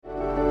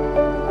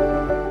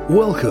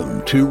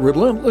Welcome to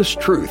Relentless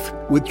Truth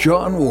with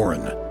John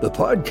Warren, the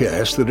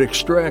podcast that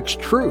extracts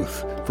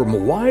truth from a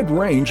wide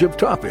range of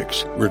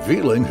topics,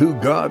 revealing who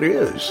God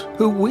is,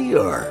 who we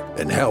are,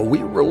 and how we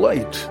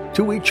relate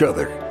to each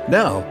other.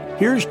 Now,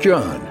 here's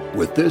John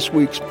with this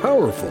week's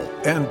powerful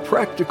and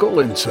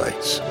practical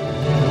insights.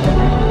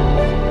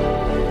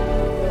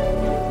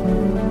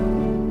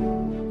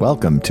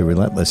 Welcome to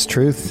Relentless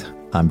Truth.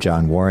 I'm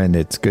John Warren.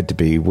 It's good to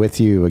be with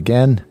you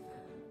again.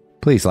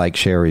 Please like,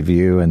 share,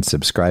 review, and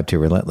subscribe to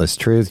Relentless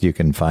Truth. You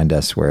can find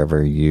us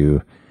wherever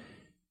you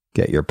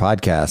get your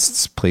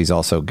podcasts. Please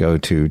also go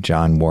to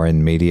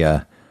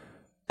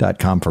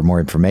johnwarrenmedia.com for more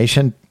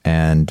information,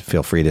 and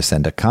feel free to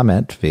send a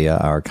comment via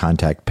our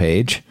contact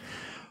page,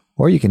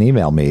 or you can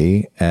email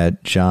me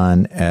at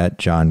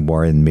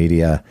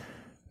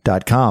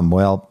john@johnwarrenmedia.com.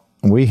 Well,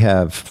 we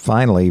have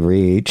finally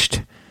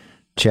reached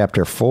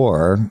chapter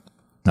 4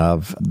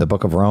 of the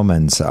book of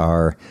Romans,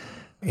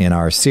 in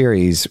our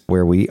series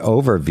where we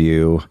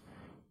overview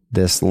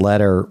this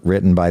letter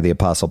written by the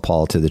Apostle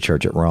Paul to the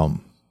church at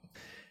Rome.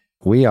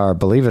 We are,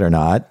 believe it or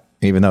not,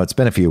 even though it's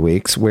been a few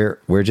weeks,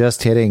 we're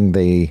just hitting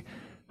the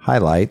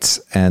highlights.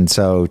 And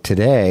so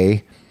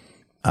today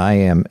I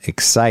am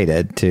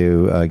excited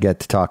to get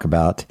to talk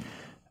about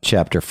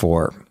chapter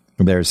 4.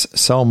 There's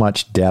so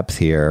much depth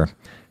here.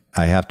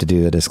 I have to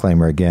do the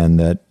disclaimer again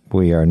that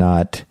we are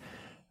not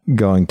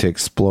going to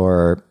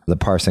explore the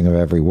parsing of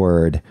every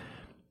word,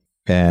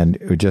 and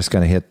we're just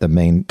going to hit the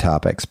main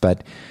topics.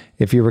 But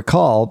if you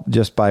recall,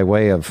 just by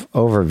way of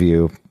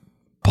overview,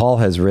 Paul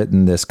has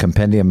written this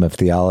compendium of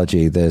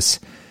theology, this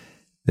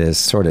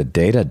sort of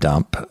data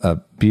dump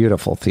of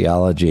beautiful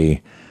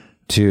theology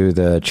to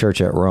the church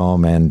at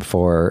Rome, and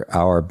for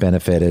our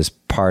benefit as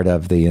part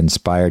of the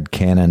inspired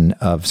canon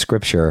of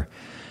Scripture.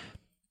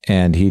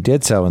 And he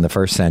did so in the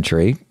first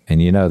century,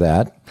 and you know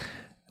that.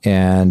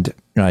 And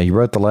he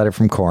wrote the letter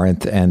from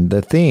Corinth, and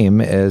the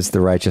theme is the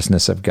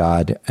righteousness of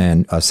God,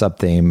 and a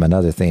sub-theme,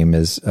 another theme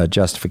is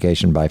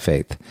justification by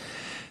faith.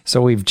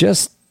 So we've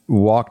just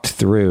walked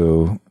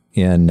through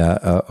in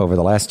over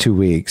the last 2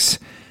 weeks,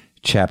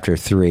 chapter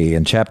 3.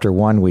 In chapter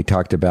 1, we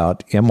talked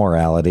about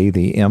immorality,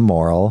 the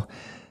immoral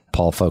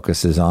Paul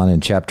focuses on. In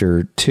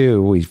chapter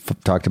 2, we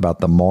talked about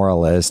the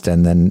moralist,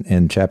 and then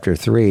in chapter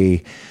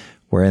 3,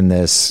 we're in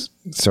this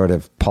sort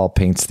of, Paul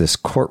paints this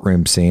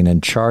courtroom scene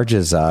and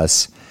charges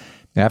us.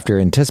 After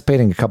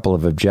anticipating a couple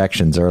of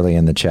objections early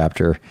in the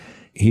chapter,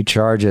 he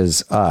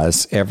charges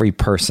us, every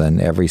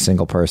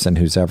single person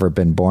who's ever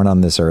been born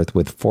on this earth,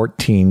 with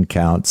 14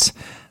 counts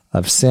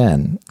of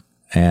sin.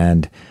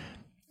 And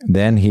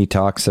then he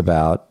talks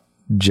about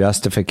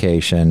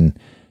justification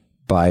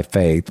by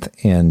faith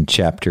in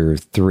chapter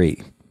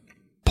 3.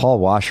 Paul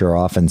Washer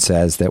often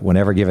says that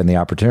whenever given the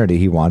opportunity,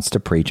 he wants to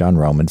preach on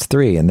Romans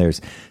 3. And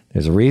there's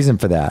a reason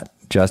for that.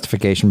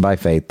 Justification by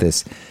faith,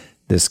 this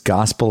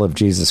gospel of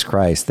Jesus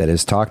Christ that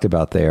is talked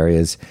about there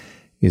is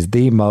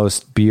the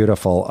most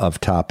beautiful of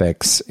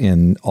topics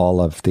in all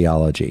of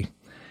theology.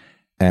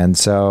 And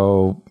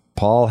so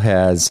Paul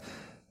has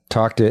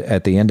talked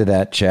at the end of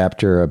that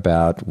chapter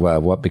about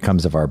what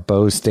becomes of our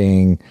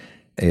boasting.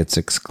 It's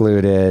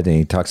excluded, and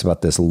he talks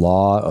about this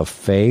law of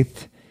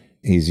faith.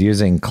 He's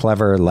using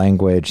clever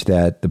language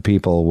that the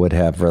people would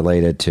have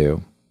related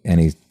to. And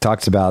he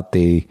talks about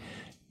the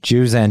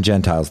Jews and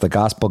Gentiles, the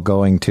gospel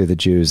going to the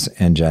Jews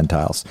and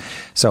Gentiles.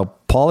 So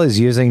Paul is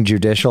using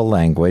judicial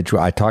language.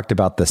 I talked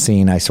about the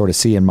scene I sort of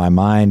see in my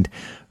mind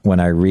when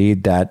I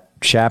read that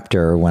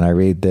chapter, when I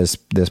read this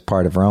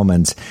part of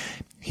Romans.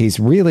 He's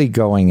really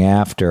going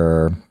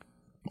after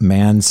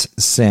man's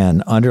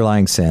sin,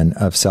 underlying sin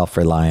of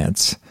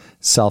self-reliance,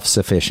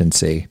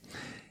 self-sufficiency.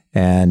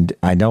 And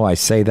I know I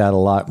say that a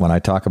lot when I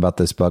talk about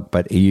this book,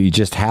 but you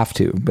just have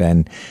to.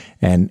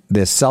 And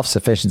this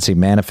self-sufficiency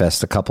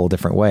manifests a couple of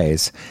different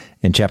ways.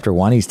 In chapter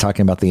 1, he's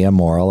talking about the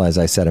immoral, as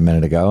I said a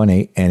minute ago, and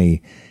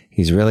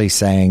he's really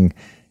saying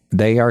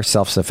they are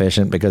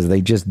self-sufficient because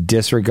they just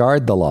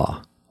disregard the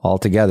law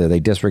altogether. They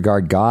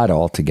disregard God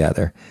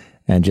altogether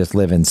and just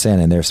live in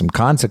sin. And there's some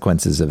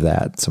consequences of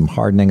that, some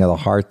hardening of the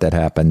heart that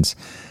happens,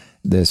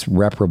 this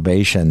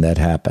reprobation that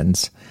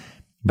happens.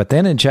 But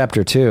then in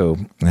chapter 2,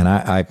 and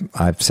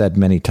I've said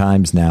many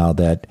times now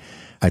that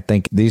I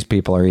think these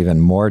people are even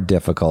more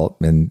difficult,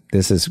 and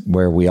this is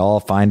where we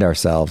all find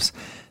ourselves.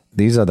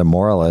 These are the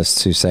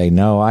moralists who say,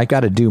 no, I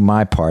got to do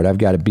my part. I've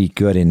got to be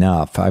good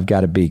enough. I've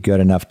got to be good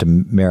enough to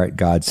merit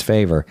God's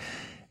favor.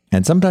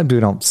 And sometimes we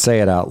don't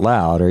say it out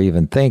loud or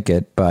even think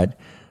it, but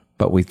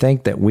we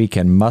think that we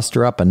can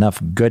muster up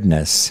enough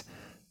goodness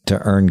to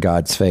earn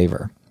God's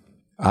favor.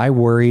 I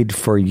worried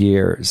for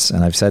years,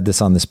 and I've said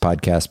this on this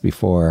podcast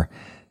before,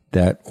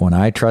 that when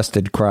I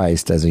trusted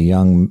Christ as a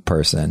young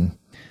person,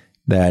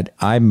 that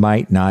I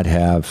might not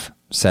have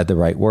said the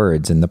right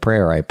words in the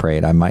prayer I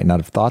prayed. I might not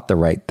have thought the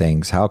right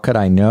things. How could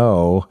I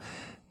know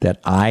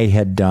that I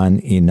had done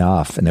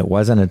enough? And it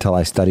wasn't until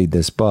I studied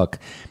this book,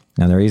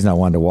 and the reason I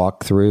wanted to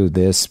walk through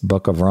this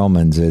book of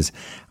Romans is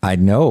I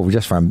know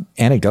just from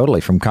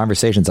anecdotally from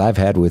conversations I've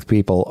had with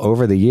people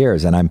over the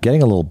years, and I'm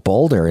getting a little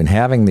bolder in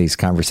having these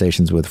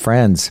conversations with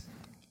friends,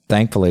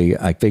 thankfully,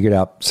 I figured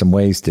out some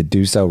ways to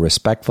do so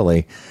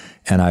respectfully.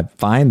 And I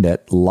find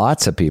that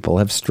lots of people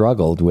have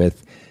struggled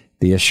with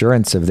the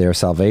assurance of their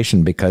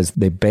salvation because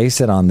they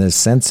base it on this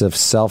sense of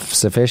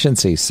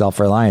self-sufficiency,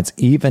 self-reliance,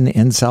 even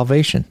in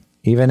salvation,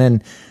 even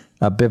in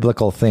a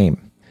biblical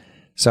theme.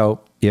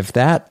 So if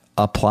that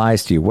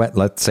applies to you,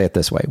 let's say it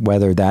this way,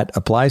 whether that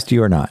applies to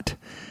you or not,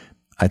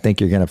 I think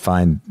you're going to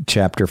find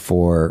chapter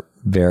 4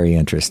 very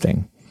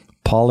interesting.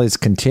 Paul is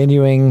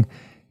continuing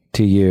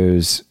to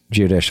use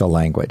judicial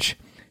language.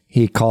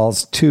 He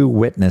calls two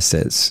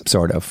witnesses,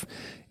 sort of,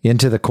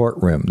 into the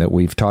courtroom that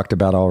we've talked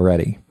about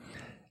already.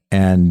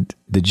 And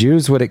the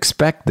Jews would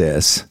expect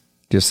this,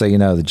 just so you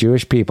know, the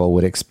Jewish people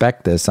would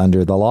expect this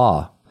under the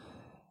law.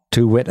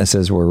 Two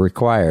witnesses were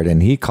required,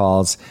 and he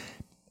calls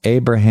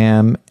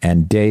Abraham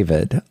and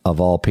David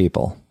of all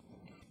people.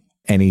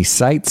 And he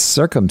cites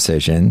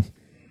circumcision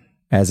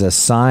as a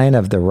sign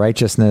of the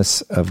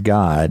righteousness of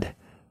God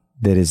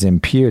that is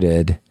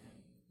imputed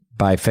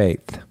by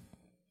faith.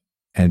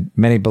 And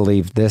many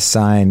believe this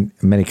sign,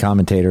 many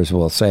commentators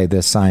will say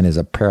this sign is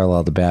a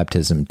parallel to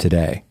baptism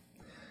today.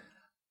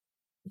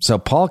 So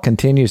Paul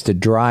continues to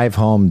drive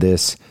home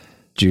this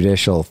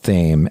judicial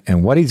theme.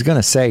 And what he's going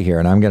to say here,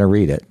 and I'm going to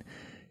read it,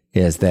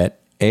 is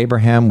that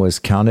Abraham was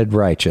counted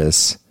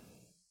righteous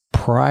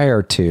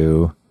prior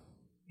to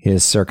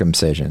his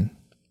circumcision.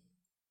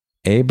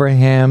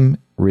 Abraham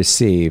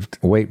received,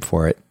 wait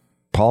for it,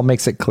 Paul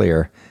makes it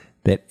clear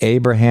that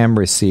Abraham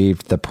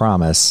received the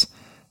promise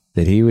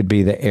that he would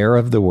be the heir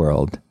of the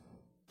world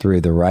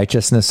through the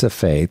righteousness of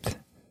faith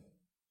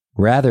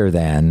rather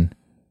than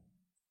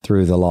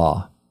through the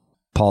law.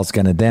 Paul's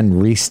going to then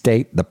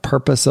restate the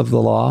purpose of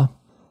the law,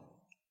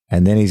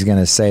 and then he's going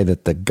to say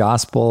that the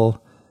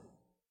gospel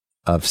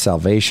of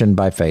salvation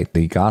by faith,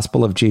 the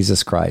gospel of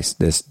Jesus Christ,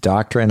 this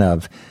doctrine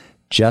of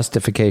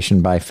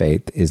justification by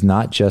faith is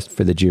not just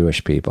for the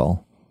Jewish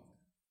people,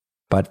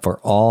 but for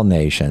all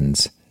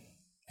nations,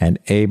 and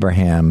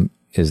Abraham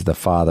is the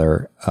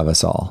father of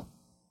us all.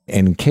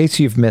 In case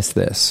you've missed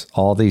this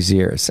all these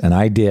years, and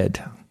I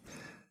did,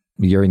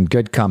 you're in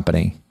good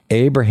company.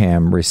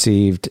 Abraham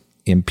received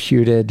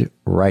imputed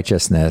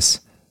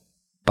righteousness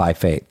by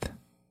faith.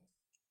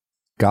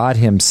 God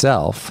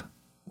himself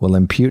will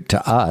impute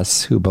to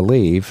us who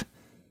believe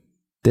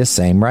this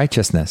same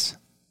righteousness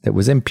that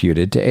was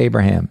imputed to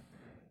Abraham.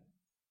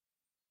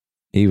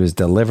 He was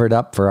delivered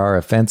up for our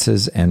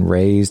offenses and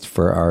raised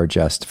for our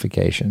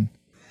justification.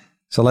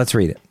 So let's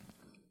read it.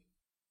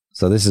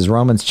 So this is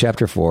Romans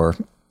chapter 4,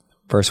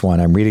 verse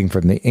 1. I'm reading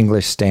from the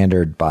English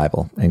Standard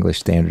Bible, English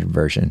Standard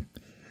Version.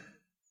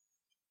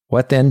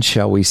 What then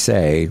shall we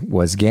say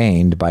was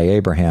gained by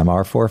Abraham,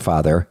 our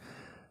forefather,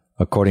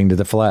 according to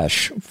the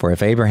flesh? For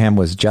if Abraham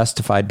was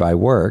justified by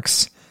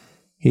works,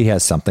 he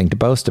has something to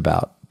boast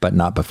about, but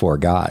not before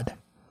God.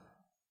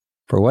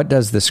 For what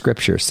does the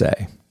Scripture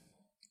say?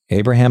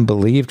 Abraham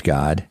believed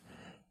God,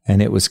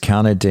 and it was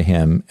counted to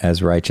him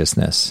as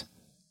righteousness.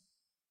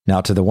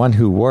 Now to the one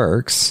who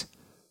works,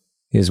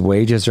 his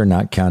wages are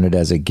not counted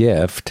as a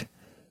gift,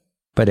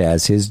 but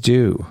as his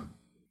due.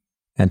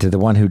 And to the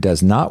one who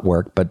does not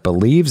work, but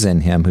believes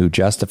in him who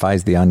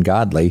justifies the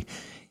ungodly,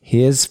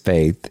 his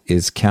faith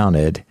is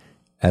counted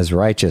as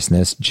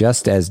righteousness,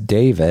 just as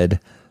David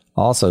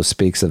also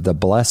speaks of the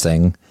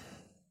blessing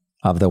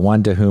of the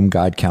one to whom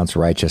God counts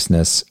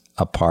righteousness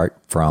apart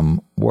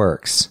from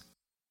works.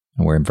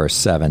 And we're in verse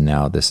 7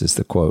 now. This is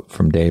the quote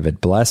from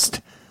David.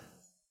 Blessed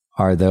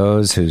are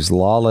those whose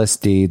lawless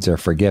deeds are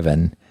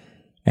forgiven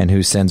and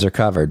whose sins are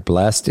covered.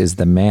 Blessed is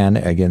the man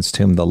against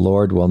whom the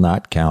Lord will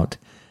not count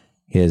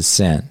his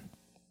sin.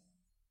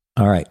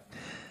 All right.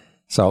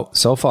 So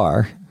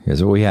far,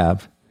 here's what we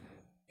have.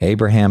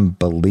 Abraham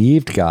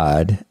believed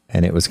God,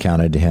 and it was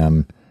counted to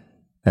him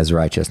as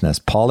righteousness.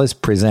 Paul is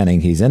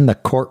presenting, he's in the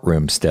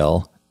courtroom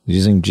still,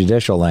 using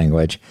judicial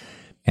language,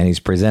 and he's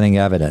presenting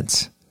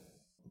evidence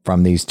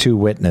from these two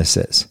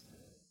witnesses.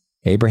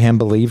 Abraham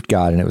believed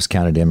God, and it was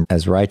counted to him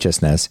as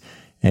righteousness.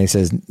 And he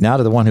says, now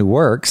to the one who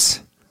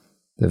works,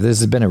 if this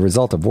has been a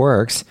result of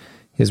works,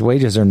 his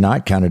wages are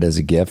not counted as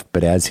a gift,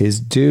 but as his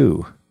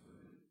due.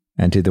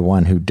 And to the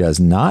one who does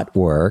not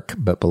work,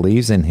 but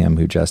believes in him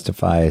who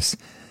justifies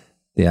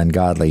the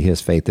ungodly, his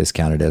faith is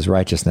counted as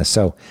righteousness.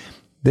 So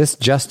this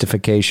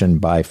justification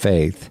by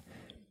faith,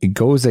 it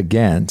goes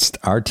against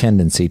our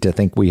tendency to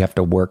think we have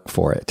to work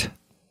for it.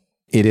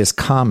 It is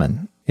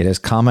common. It is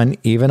common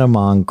even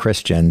among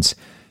Christians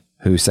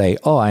who say,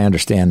 oh, I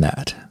understand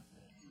that,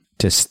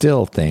 to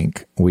still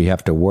think we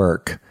have to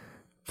work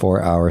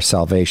for our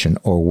salvation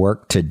or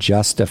work to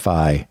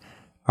justify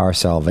our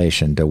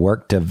salvation, to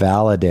work to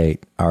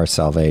validate our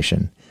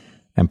salvation.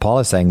 And Paul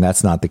is saying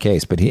that's not the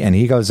case, but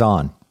he goes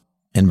on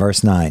in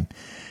verse 9.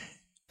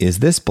 Is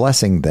this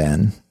blessing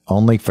then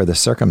only for the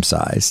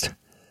circumcised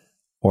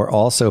or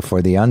also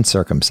for the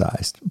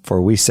uncircumcised?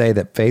 For we say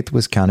that faith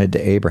was counted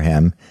to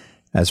Abraham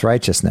as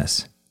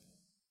righteousness.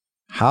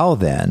 How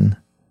then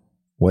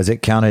was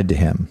it counted to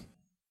him?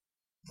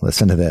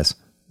 Listen to this.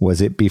 Was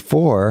it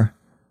before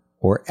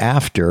or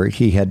after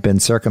he had been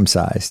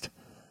circumcised?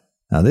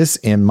 Now, this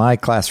in my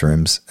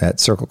classrooms at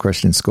Circle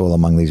Christian School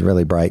among these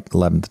really bright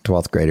 11th to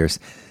 12th graders,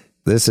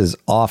 this is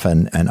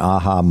often an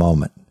aha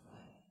moment.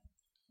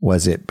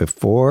 Was it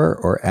before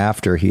or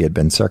after he had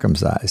been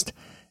circumcised?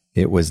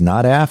 It was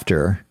not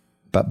after,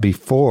 but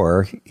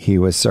before he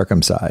was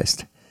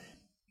circumcised.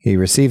 He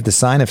received the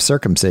sign of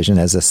circumcision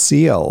as a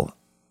seal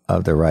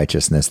of the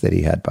righteousness that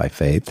he had by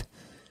faith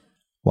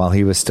while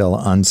he was still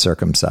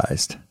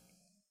uncircumcised.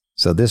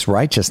 So this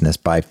righteousness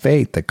by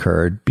faith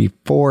occurred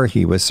before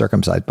he was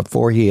circumcised,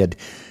 before he had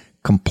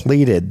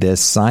completed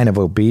this sign of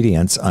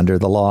obedience under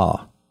the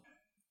law.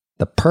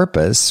 The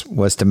purpose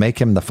was to make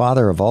him the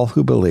father of all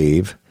who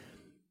believe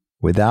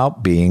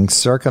without being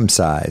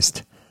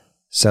circumcised,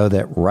 so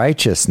that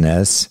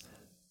righteousness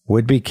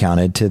would be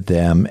counted to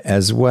them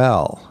as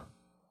well,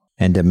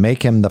 and to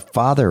make him the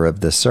father of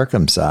the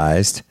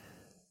circumcised,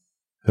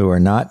 who are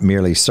not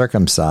merely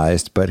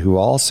circumcised, but who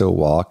also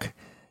walk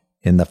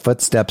in the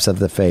footsteps of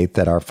the faith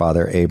that our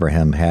father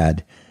Abraham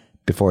had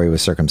before he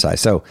was circumcised.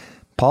 So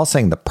Paul's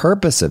saying the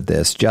purpose of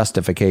this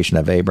justification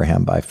of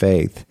Abraham by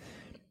faith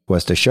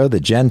was to show the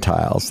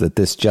Gentiles that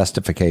this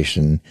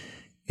justification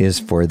is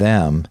for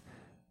them,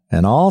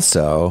 and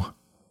also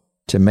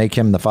to make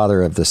him the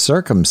father of the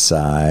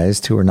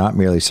circumcised, who are not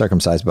merely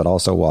circumcised, but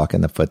also walk in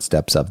the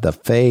footsteps of the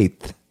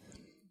faith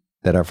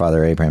that our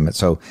father Abraham had.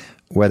 So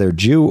whether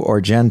Jew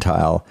or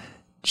Gentile,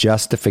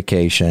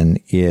 justification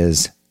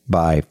is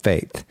by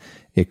faith.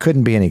 It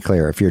couldn't be any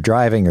clearer. If you're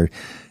driving or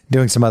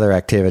doing some other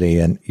activity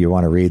and you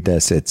want to read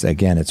this,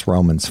 it's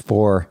Romans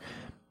 4,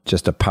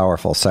 just a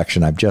powerful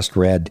section. I've just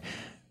read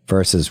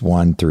verses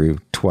 1 through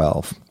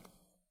 12.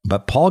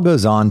 But Paul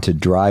goes on to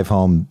drive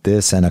home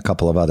this and a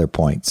couple of other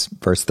points.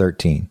 Verse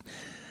 13,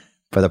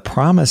 for the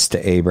promise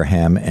to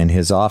Abraham and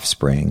his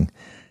offspring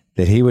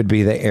that he would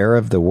be the heir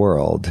of the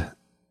world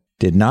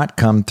did not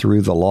come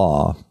through the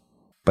law,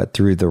 but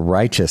through the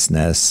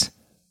righteousness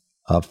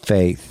of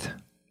faith.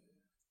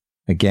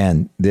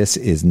 Again, this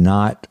is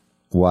not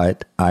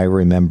what I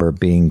remember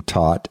being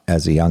taught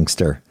as a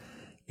youngster.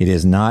 It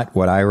is not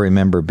what I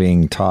remember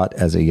being taught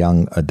as a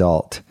young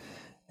adult.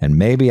 And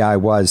maybe I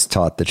was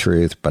taught the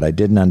truth, but I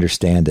didn't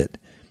understand it.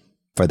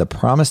 For the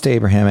promise to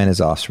Abraham and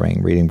his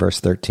offspring, reading verse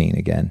 13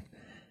 again,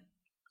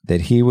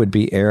 that he would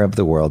be heir of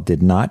the world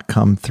did not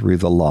come through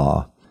the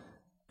law,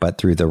 but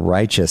through the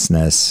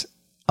righteousness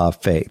of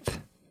faith.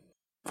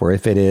 For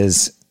if it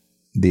is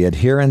the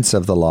adherents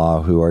of the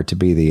law who are to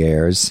be the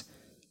heirs,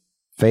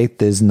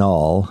 faith is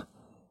null,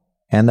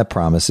 and the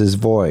promise is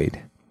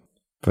void.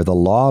 For the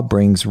law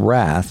brings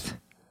wrath,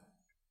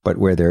 but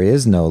where there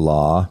is no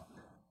law,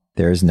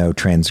 there is no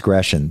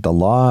transgression. The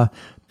law,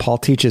 Paul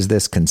teaches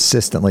this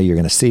consistently. You're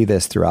going to see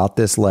this throughout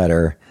this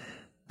letter.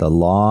 The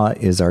law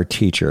is our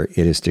teacher.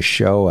 It is to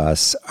show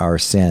us our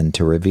sin,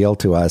 to reveal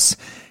to us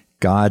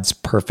God's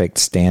perfect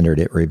standard.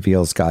 It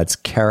reveals God's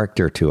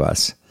character to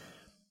us,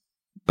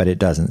 but it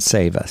doesn't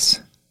save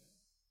us.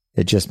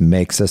 It just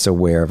makes us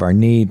aware of our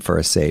need for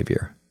a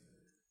Savior.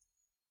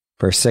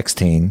 Verse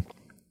 16,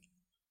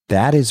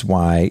 that is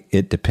why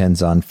it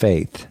depends on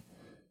faith,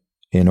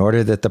 in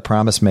order that the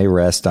promise may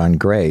rest on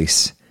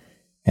grace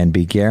and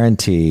be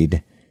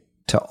guaranteed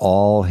to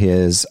all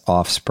his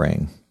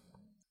offspring,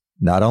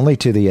 not only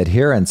to the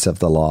adherents of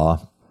the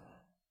law,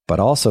 but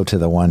also to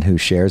the one who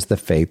shares the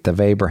faith of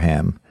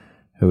Abraham,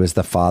 who is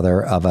the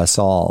father of us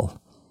all.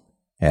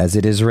 As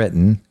it is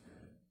written,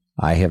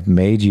 I have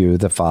made you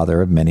the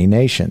father of many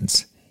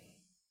nations,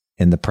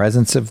 in the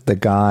presence of the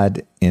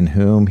God in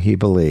whom he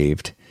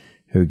believed,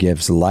 who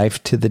gives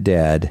life to the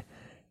dead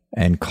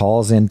and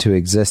calls into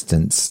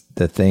existence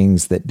the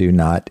things that do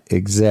not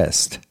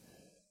exist.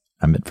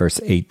 I'm at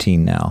verse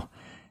 18 now.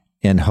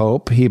 In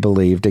hope he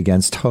believed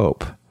against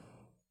hope,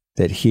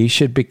 that he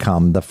should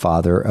become the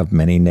father of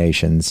many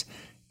nations,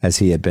 as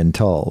he had been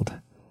told.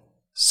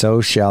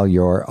 So shall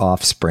your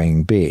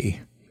offspring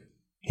be.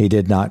 He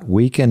did not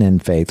weaken in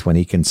faith when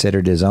he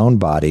considered his own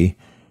body,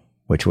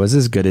 which was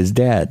as good as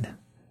dead,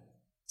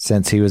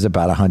 since he was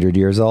about 100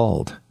 years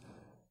old,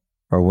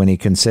 or when he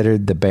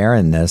considered the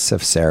barrenness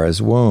of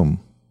Sarah's womb,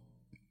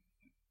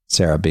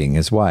 Sarah being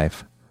his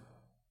wife.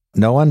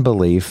 No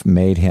unbelief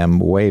made him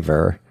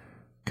waver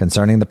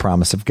concerning the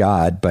promise of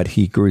God, but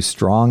he grew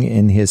strong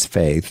in his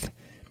faith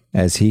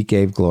as he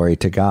gave glory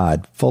to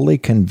God, fully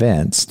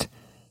convinced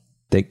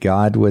that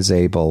God was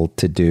able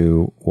to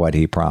do what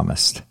he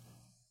promised.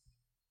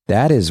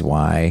 That is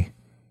why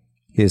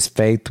his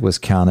faith was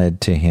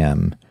counted to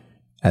him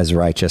as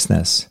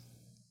righteousness.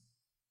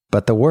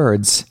 But the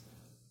words,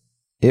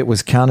 it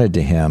was counted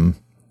to him,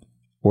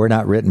 were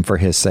not written for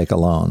his sake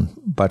alone,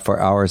 but for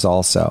ours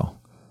also.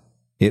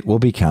 It will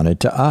be counted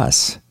to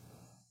us,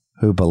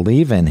 who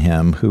believe in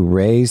him who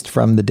raised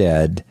from the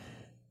dead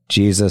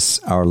Jesus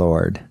our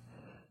Lord,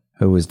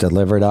 who was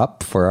delivered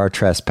up for our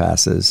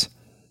trespasses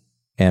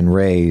and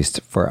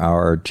raised for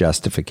our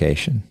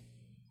justification.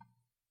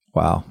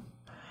 Wow.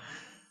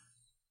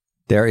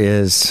 There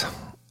is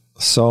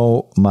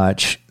so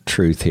much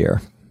truth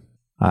here.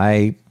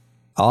 I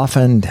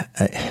often,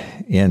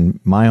 in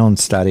my own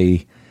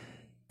study,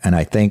 and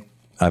I think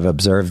I've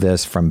observed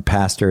this from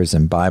pastors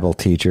and Bible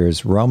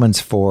teachers. Romans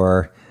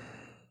 4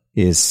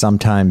 is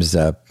sometimes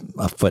a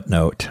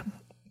footnote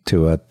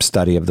to a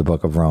study of the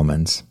book of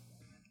Romans.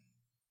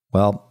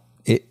 Well,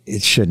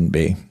 it shouldn't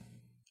be.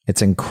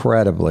 It's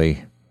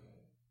incredibly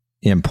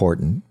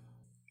important.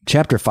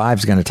 Chapter 5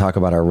 is going to talk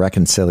about our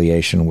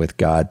reconciliation with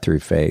God through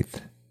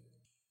faith.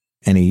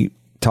 And he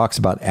talks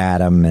about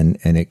Adam, and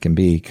it can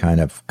be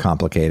kind of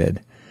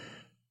complicated.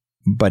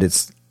 But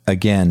it's,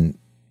 again,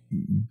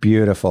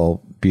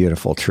 beautiful,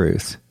 beautiful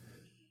truth.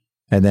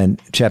 And then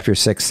chapter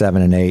 6,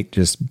 7, and 8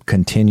 just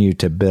continue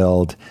to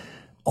build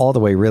all the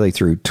way really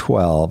through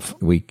 12.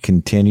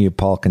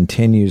 Paul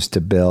continues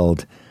to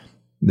build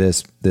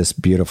this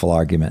beautiful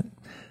argument.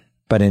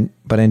 But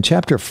in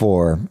chapter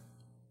 4,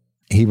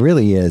 he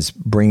really is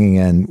bringing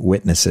in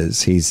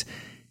witnesses.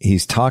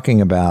 He's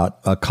talking about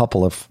a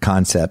couple of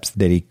concepts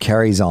that he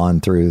carries on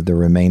through the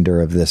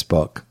remainder of this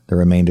book, the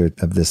remainder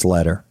of this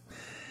letter.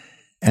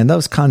 And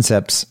those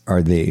concepts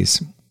are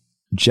these.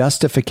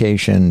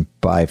 Justification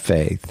by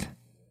faith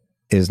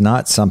is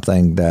not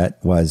something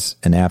that was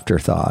an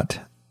afterthought.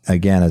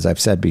 Again, as I've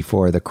said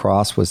before, the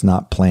cross was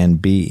not plan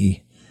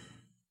B.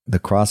 The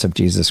cross of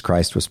Jesus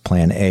Christ was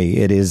plan A.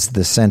 It is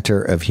the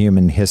center of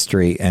human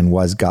history and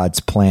was God's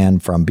plan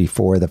from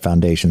before the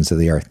foundations of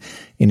the earth.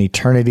 In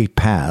eternity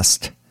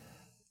past,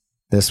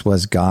 this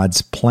was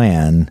God's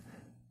plan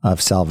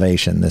of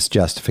salvation, this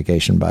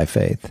justification by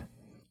faith.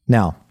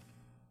 Now,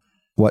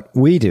 what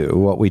we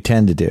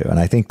tend to do, and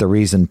I think the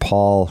reason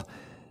Paul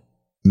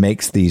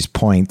makes these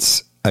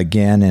points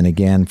again and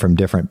again from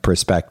different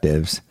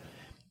perspectives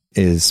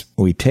is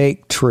we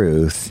take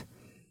truth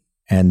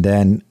and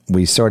then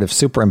we sort of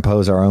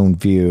superimpose our own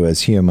view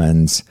as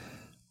humans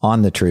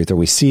on the truth, or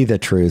we see the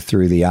truth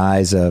through the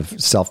eyes of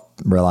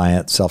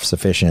self-reliant,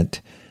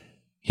 self-sufficient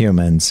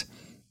humans.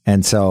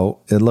 And so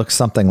it looks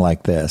something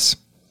like this.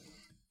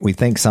 We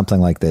think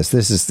something like this.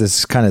 This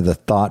is kind of the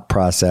thought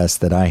process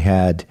that I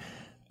had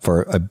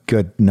for a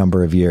good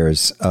number of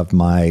years of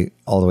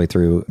all the way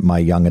through my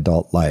young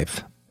adult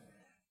life.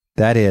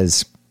 That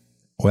is,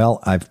 well,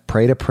 I've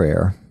prayed a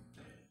prayer.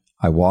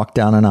 I walked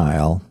down an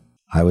aisle.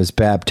 I was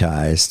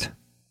baptized.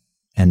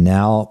 And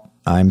now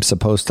I'm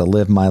supposed to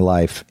live my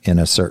life in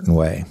a certain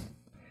way.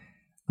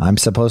 I'm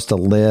supposed to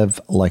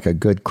live like a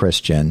good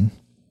Christian.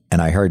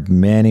 And I heard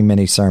many,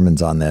 many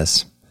sermons on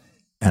this.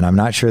 And I'm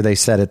not sure they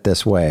said it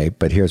this way,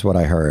 but here's what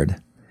I heard.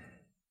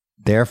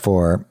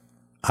 Therefore,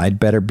 I'd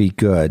better be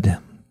good.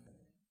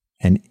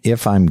 And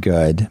if I'm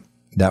good,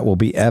 that will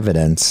be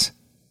evidence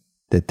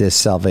that this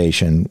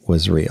salvation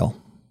was real.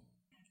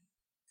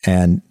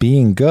 And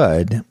being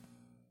good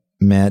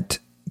meant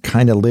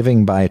kind of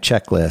living by a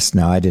checklist.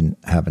 Now, I didn't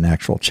have an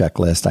actual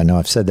checklist. I know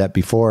I've said that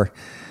before.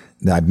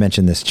 I've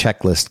mentioned this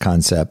checklist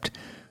concept.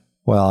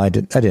 Well, I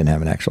didn't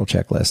have an actual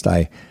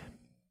checklist.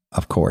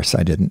 Of course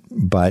I didn't.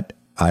 But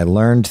I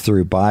learned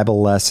through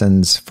Bible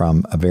lessons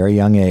from a very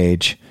young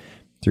age,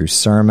 through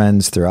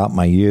sermons throughout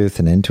my youth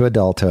and into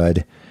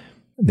adulthood,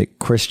 that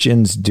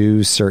Christians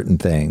do certain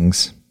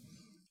things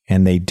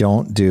and they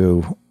don't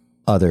do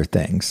other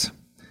things.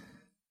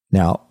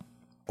 Now,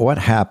 what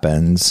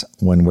happens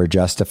when we're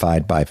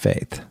justified by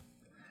faith?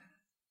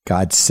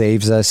 God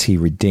saves us, He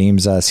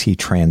redeems us, He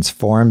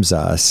transforms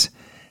us,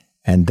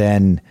 and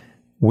then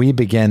we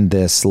begin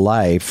this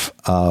life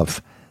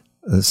of,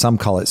 some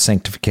call it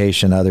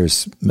sanctification,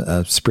 others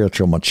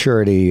spiritual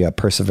maturity, a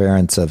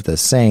perseverance of the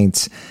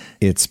saints.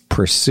 It's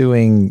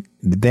pursuing,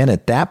 then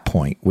at that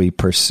point, we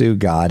pursue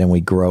God and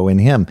we grow in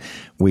Him.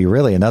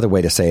 Another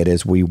way to say it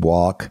is we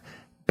walk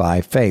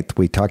by faith.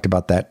 We talked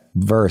about that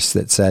verse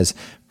that says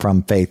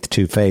from faith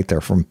to faith,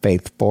 or from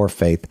faith for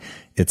faith.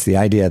 It's the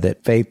idea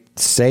that faith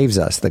saves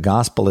us. The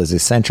gospel is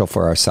essential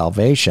for our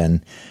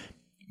salvation,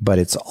 but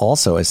it's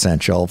also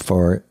essential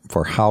for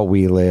how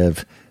we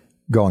live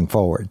going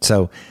forward.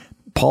 So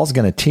Paul's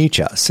going to teach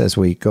us as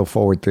we go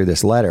forward through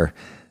this letter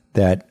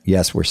that,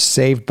 yes, we're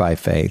saved by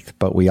faith,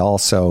 but we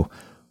also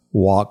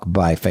walk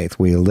by faith.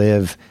 We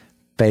live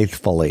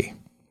faithfully.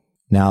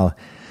 Now,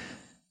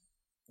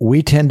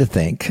 we tend to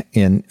think,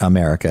 in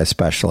America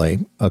especially,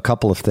 a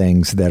couple of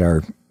things that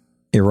are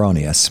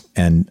erroneous.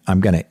 And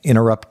I'm going to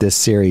interrupt this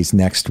series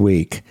next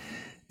week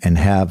and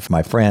have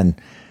my friend,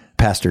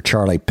 Pastor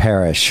Charlie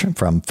Parrish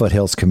from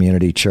Foothills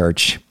Community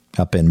Church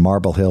up in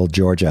Marble Hill,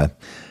 Georgia,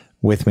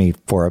 with me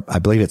for, I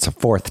believe it's the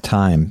fourth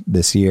time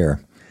this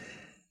year.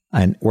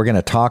 And we're going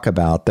to talk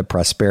about the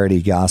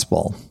prosperity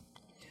gospel.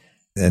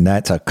 And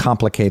that's a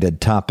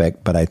complicated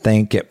topic, but I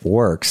think it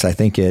works. I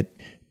think it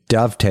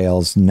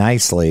dovetails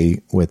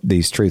nicely with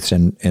these truths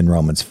in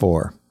Romans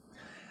 4.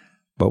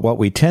 But what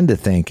we tend to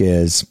think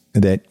is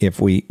that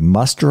if we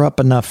muster up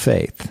enough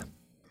faith,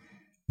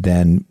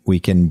 then we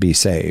can be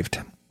saved.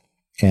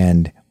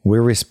 And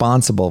we're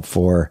responsible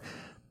for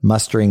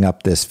mustering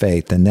up this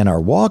faith. And then our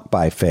walk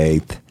by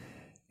faith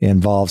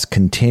involves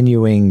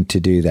continuing to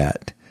do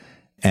that.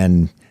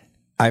 And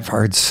I've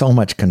heard so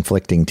much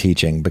conflicting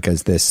teaching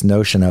because this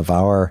notion of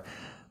our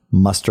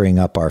mustering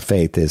up our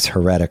faith is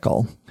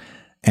heretical.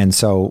 And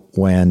so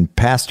when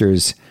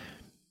pastors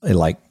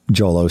like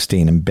Joel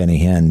Osteen and Benny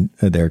Hinn,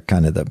 they're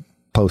kind of the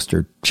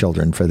poster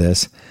children for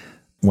this.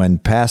 When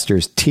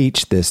pastors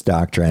teach this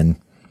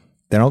doctrine,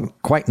 they don't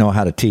quite know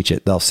how to teach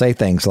it. They'll say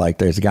things like,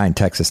 there's a guy in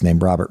Texas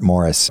named Robert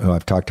Morris, who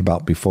I've talked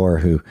about before,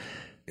 who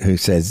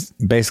says,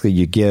 basically,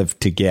 you give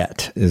to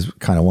get is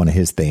kind of one of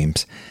his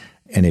themes.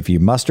 And if you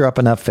muster up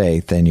enough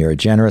faith and you're a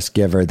generous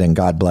giver, then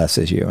God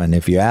blesses you. And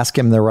if you ask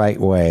him the right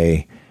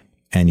way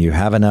and you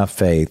have enough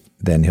faith,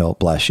 then he'll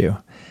bless you.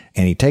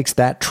 And he takes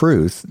that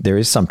truth. There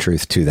is some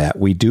truth to that.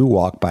 We do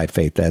walk by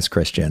faith as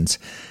Christians,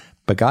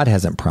 but God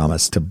hasn't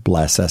promised to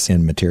bless us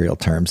in material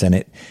terms. And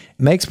it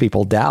makes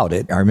people doubt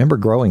it. I remember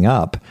growing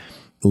up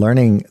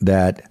learning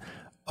that,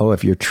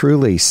 if you're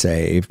truly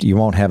saved, you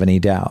won't have any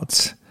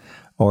doubts.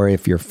 Or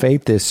if your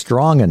faith is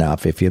strong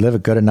enough, if you live a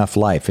good enough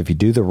life, if you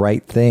do the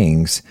right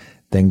things,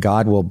 then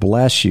God will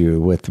bless you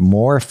with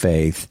more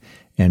faith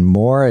and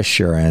more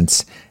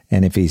assurance.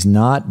 And if he's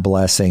not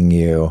blessing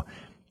you,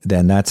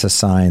 then that's a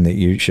sign that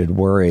you should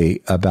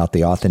worry about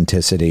the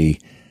authenticity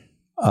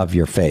of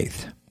your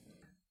faith.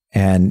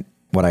 And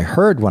what I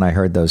heard when I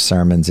heard those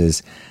sermons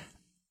is,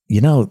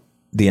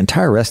 the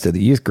entire rest of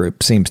the youth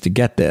group seems to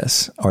get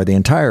this, or the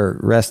entire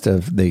rest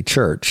of the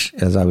church,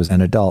 as I was an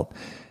adult,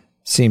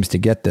 seems to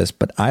get this,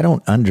 but I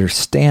don't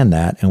understand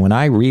that. And when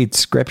I read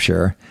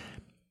scripture,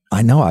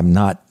 I know I'm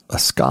not a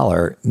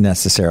scholar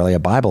necessarily, a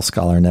Bible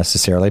scholar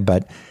necessarily,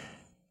 but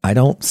I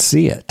don't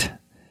see it.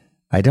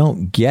 I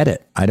don't get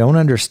it. I don't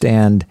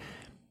understand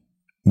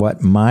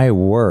what my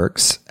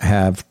works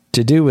have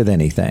to do with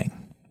anything.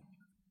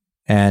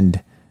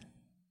 And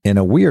in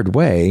a weird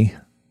way,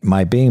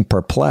 my being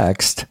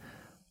perplexed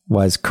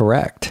was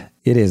correct.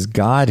 It is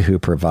God who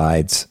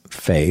provides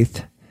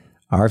faith.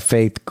 Our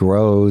faith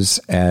grows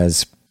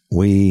as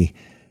we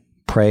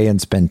pray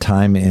and spend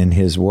time in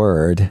his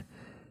word.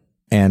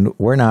 And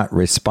we're not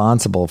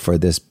responsible for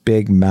this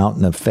big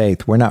mountain of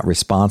faith. We're not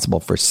responsible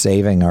for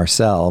saving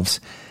ourselves.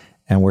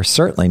 And we're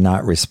certainly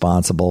not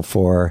responsible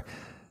for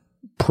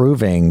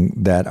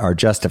proving that our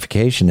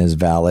justification is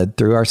valid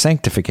through our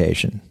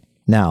sanctification.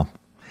 Now,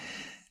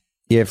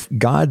 if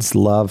God's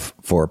love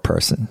for a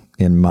person,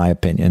 in my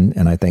opinion,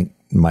 and I think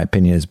my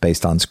opinion is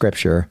based on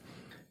Scripture,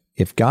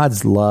 if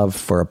God's love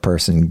for a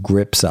person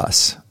grips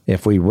us,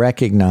 if we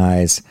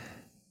recognize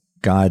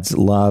God's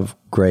love,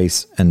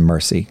 grace, and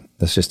mercy,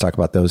 let's just talk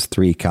about those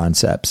three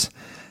concepts.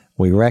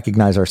 We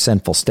recognize our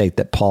sinful state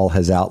that Paul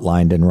has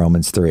outlined in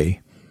Romans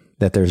 3,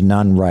 that there's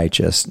none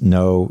righteous,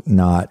 no,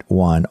 not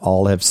one.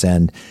 All have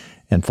sinned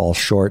and fall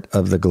short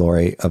of the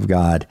glory of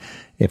God.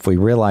 If we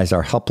realize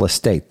our helpless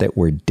state, that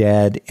we're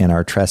dead in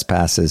our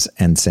trespasses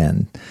and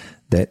sin,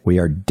 that we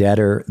are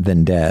deader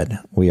than dead,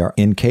 we are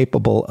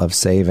incapable of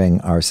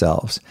saving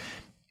ourselves.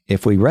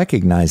 If we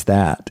recognize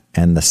that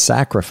and the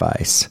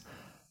sacrifice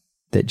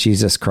that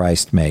Jesus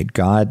Christ made,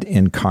 God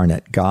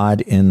incarnate,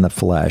 God in the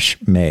flesh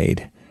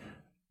made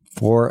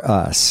for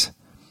us,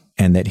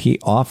 and that he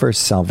offers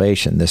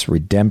salvation, this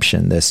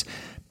redemption, this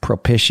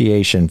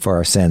propitiation for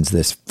our sins,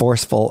 this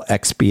forceful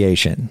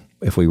expiation,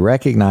 if we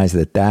recognize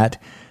that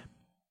that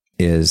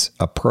is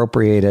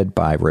appropriated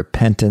by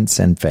repentance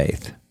and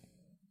faith,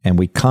 and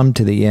we come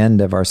to the end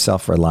of our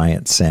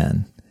self-reliant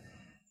sin,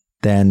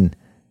 then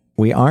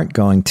we aren't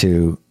going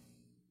to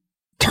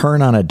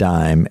turn on a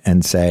dime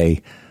and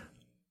say,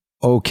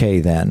 okay,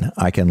 then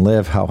I can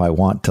live how I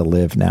want to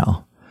live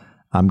now.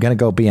 I'm going to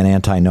go be an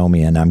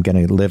antinomian. I'm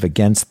going to live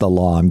against the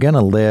law. I'm going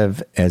to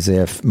live as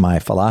if my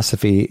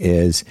philosophy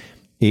is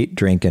eat,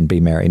 drink, and be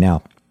merry.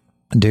 Now,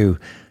 do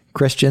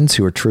Christians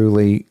who are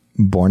truly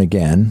born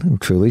again,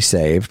 truly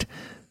saved,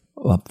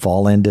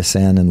 fall into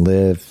sin and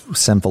live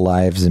sinful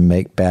lives and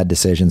make bad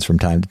decisions from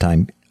time to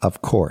time?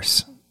 Of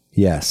course.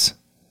 Yes.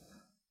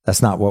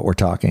 That's not what we're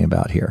talking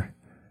about here.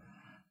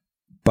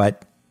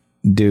 But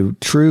do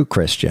true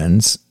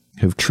Christians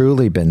who've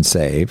truly been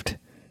saved,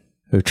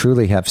 who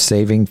truly have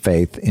saving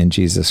faith in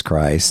Jesus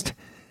Christ,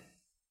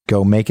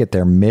 go make it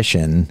their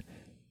mission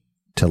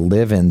to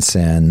live in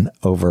sin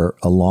over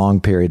a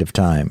long period of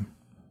time,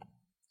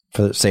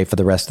 for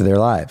the rest of their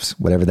lives,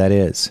 whatever that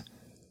is?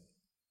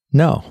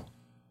 No,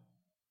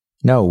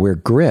 we're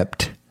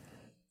gripped.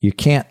 You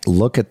can't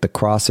look at the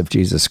cross of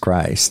Jesus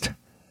Christ.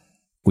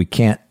 We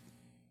can't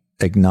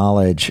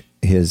acknowledge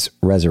his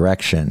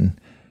resurrection.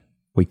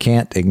 We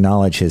can't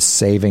acknowledge his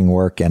saving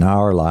work in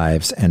our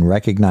lives and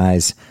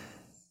recognize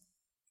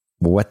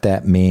what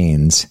that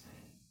means,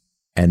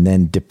 and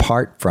then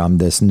depart from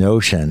this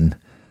notion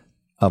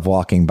of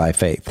walking by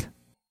faith.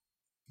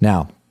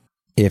 Now,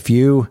 if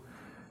you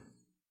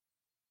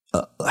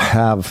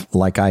have,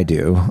 like I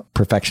do,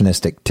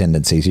 perfectionistic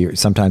tendencies,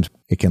 sometimes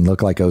it can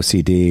look like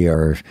OCD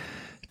or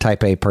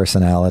type A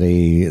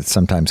personality, it's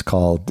sometimes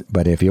called,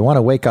 but if you want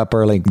to wake up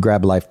early,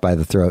 grab life by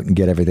the throat and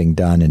get everything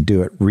done and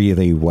do it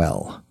really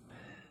well,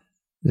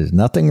 there's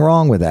nothing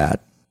wrong with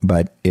that.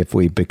 But if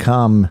we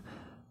become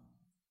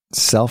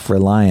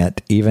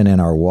self-reliant, even in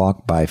our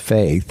walk by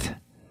faith,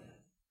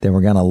 then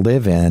we're going to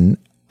live in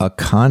a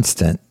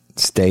constant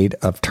state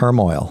of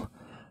turmoil,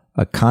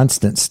 a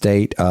constant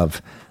state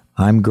of,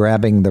 I'm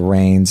grabbing the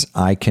reins.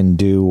 I can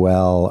do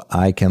well.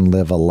 I can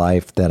live a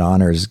life that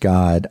honors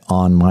God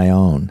on my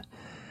own.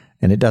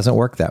 And it doesn't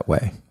work that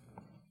way.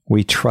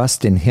 We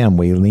trust in him.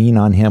 We lean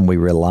on him. We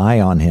rely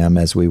on him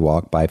as we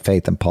walk by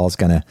faith. And Paul's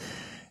going to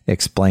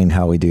explain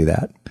how we do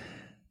that.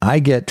 I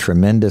get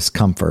tremendous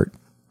comfort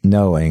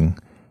knowing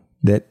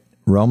that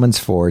Romans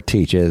 4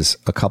 teaches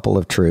a couple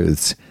of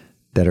truths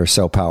that are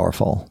so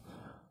powerful.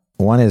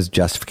 One is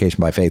justification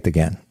by faith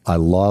again. I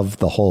love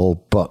the whole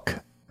book,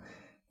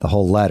 the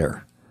whole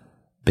letter,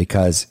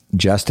 because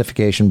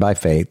justification by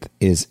faith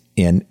is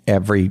in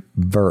every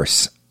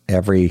verse,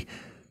 every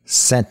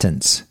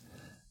sentence.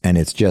 And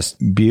it's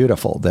just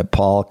beautiful that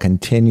Paul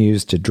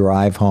continues to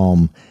drive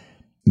home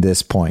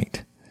this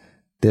point.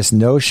 This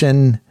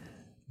notion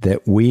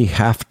that we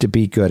have to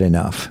be good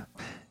enough.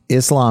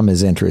 Islam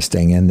is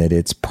interesting in that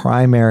it's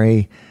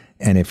primary,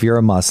 and if you're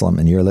a Muslim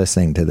and you're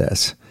listening to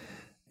this,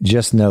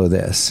 just know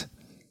this.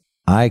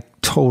 I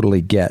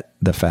totally get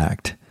the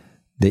fact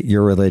that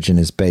your religion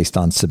is based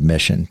on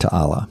submission to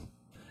Allah.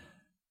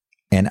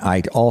 And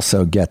I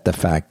also get the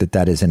fact that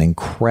that is an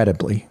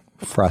incredibly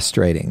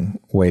frustrating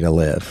way to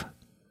live.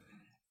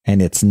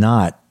 And it's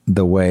not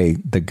the way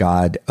the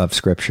God of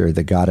Scripture,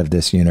 the God of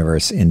this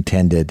universe,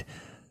 intended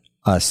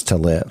us to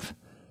live.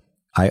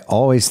 I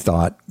always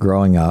thought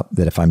growing up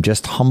that if I'm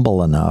just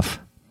humble enough,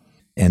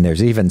 and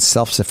there's even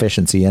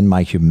self-sufficiency in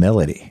my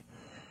humility,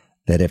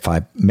 that if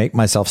I make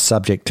myself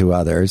subject to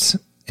others,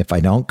 if I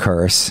don't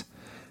curse,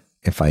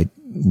 if I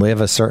live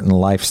a certain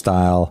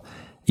lifestyle,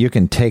 you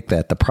can take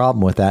that. The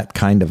problem with that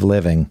kind of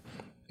living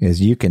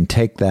is you can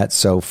take that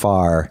so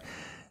far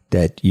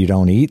that you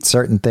don't eat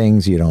certain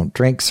things, you don't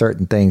drink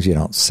certain things, you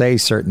don't say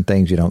certain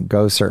things, you don't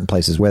go certain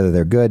places, whether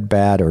they're good,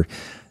 bad, or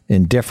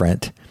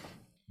indifferent,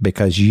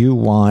 because you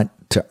want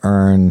to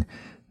earn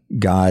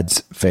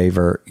God's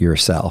favor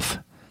yourself.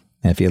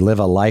 And if you live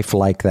a life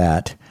like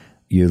that,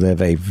 you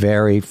live a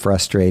very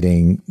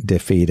frustrating,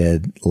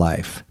 defeated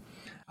life.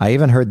 I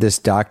even heard this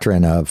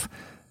doctrine of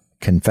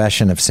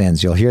confession of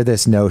sins. You'll hear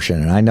this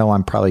notion, and I know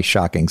I'm probably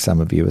shocking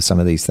some of you with some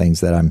of these things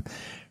that I'm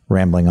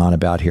rambling on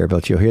about here,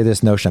 but you'll hear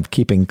this notion of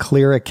keeping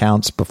clear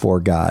accounts before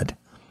God.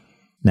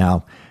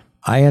 Now,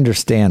 I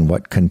understand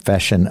what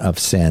confession of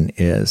sin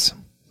is,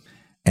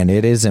 and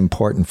it is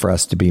important for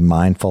us to be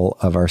mindful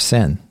of our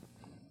sin.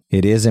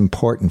 It is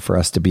important for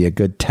us to be a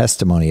good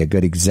testimony, a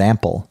good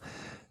example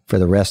for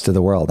the rest of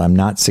the world. I'm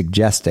not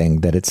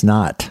suggesting that it's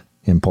not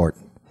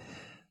important.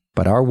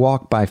 But our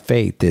walk by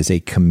faith is a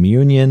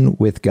communion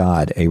with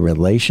God, a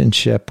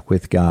relationship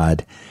with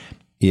God.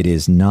 It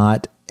is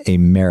not a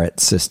merit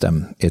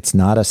system. It's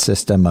not a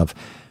system of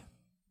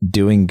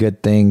doing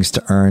good things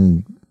to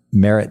earn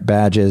merit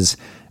badges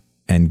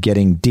and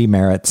getting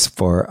demerits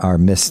for our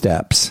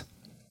missteps.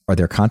 Are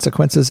there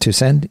consequences to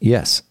sin?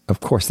 Yes, of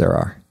course there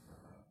are.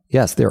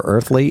 Yes, there are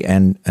earthly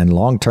and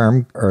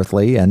long-term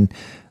earthly and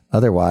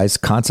otherwise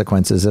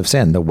consequences of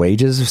sin. The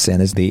wages of sin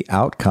is the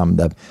outcome.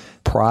 The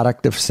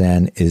product of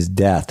sin is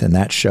death, and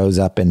that shows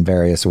up in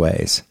various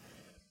ways.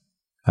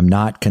 I'm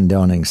not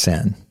condoning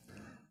sin,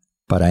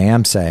 but I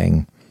am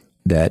saying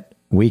that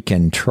we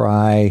can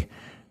try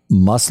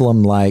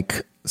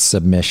Muslim-like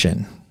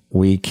submission.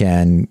 We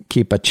can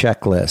keep a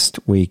checklist.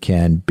 We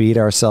can beat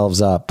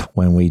ourselves up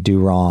when we do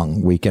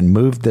wrong. We can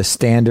move the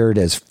standard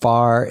as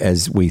far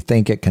as we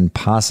think it can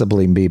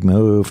possibly be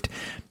moved.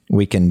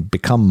 We can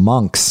become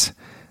monks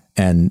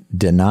and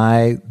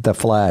deny the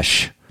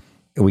flesh.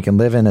 We can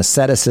live in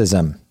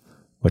asceticism,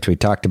 which we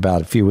talked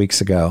about a few weeks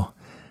ago,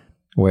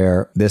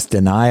 where this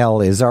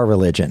denial is our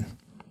religion,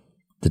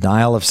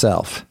 denial of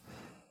self,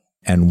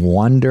 and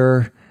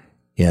wander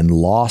in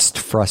lost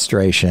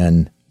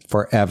frustration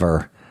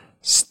forever,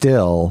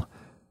 still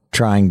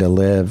trying to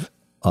live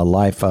a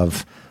life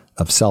of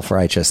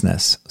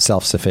self-righteousness,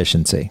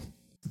 self-sufficiency.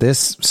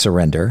 This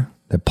surrender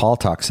that Paul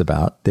talks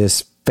about,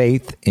 this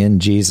faith in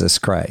Jesus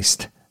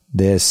Christ,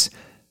 this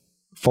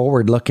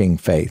forward-looking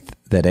faith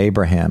that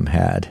Abraham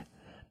had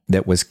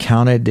that was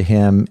counted to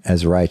him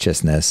as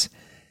righteousness,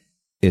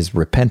 is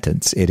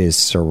repentance. It is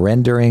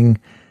surrendering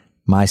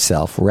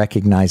myself,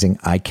 recognizing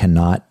I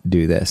cannot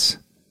do this.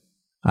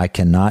 I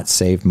cannot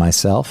save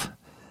myself.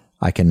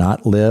 I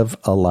cannot live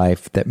a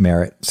life that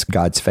merits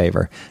God's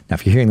favor. Now,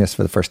 if you're hearing this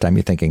for the first time,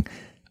 you're thinking,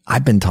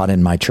 I've been taught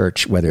in my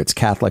church, whether it's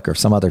Catholic or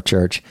some other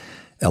church,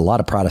 a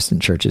lot of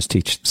Protestant churches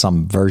teach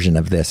some version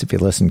of this if you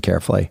listen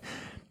carefully.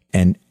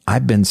 And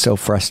I've been so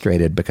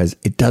frustrated because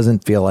it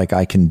doesn't feel like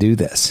I can do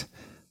this.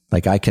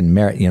 Like I can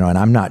merit, and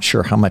I'm not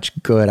sure how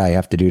much good I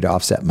have to do to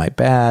offset my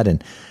bad.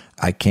 And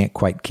I can't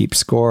quite keep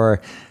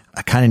score.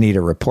 I kind of need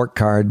a report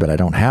card, but I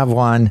don't have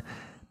one.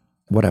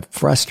 What a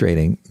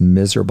frustrating,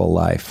 miserable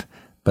life.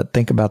 But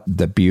think about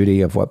the beauty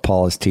of what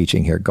Paul is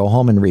teaching here. Go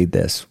home and read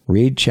this.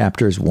 Read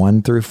chapters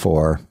 1 through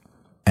 4,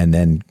 and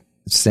then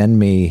send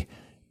me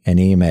an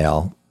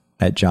email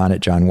at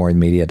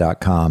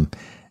john@johnwarrenmedia.com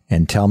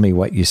and tell me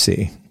what you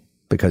see.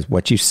 Because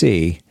what you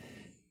see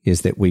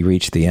is that we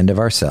reach the end of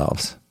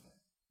ourselves.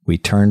 We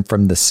turn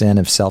from the sin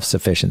of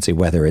self-sufficiency,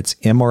 whether it's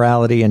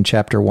immorality in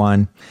chapter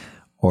 1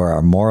 or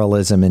our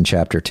moralism in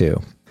chapter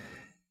 2.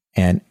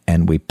 and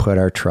we put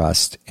our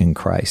trust in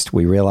Christ.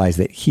 We realize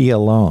that he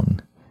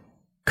alone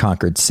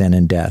conquered sin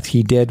and death.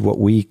 He did what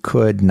we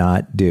could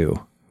not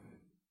do.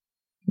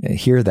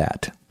 Hear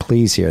that.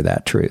 Please hear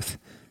that truth.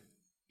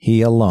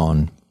 He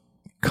alone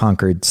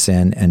conquered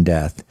sin and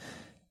death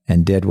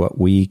and did what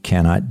we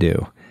cannot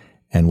do.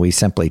 And we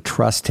simply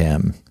trust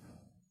him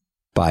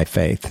by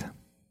faith.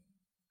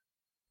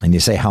 And you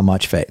say, how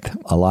much faith?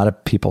 A lot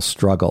of people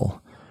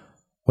struggle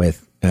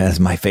with, is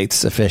my faith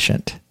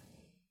sufficient?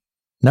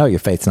 No, your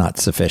faith's not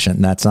sufficient,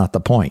 and that's not the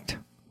point.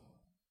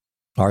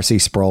 R.C.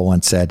 Sproul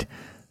once said,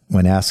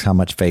 when asked how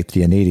much faith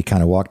do you need, he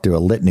kind of walked through a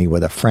litany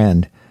with a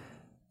friend.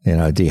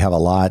 Do you have a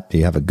lot? Do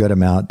you have a good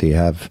amount? Do you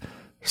have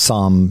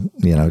some?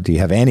 Do you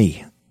have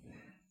any?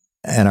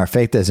 And our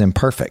faith is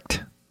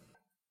imperfect.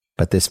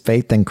 But this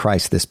faith in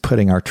Christ, this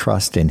putting our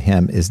trust in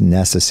him, is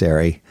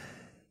necessary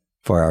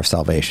for our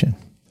salvation.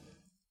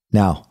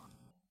 Now,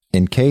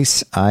 in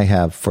case I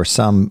have, for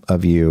some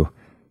of you,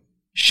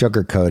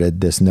 sugarcoated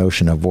this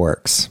notion of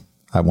works,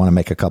 I want to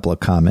make a couple of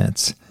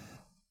comments.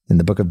 In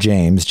the book of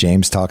James,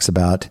 James talks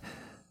about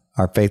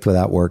our faith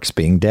without works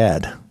being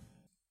dead.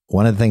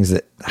 One of the things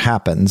that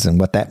happens, and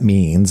what that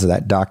means,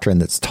 that doctrine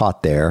that's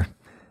taught there,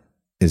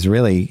 is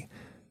really,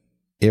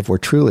 if we're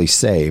truly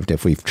saved,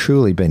 if we've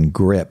truly been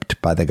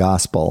gripped by the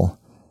gospel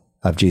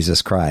of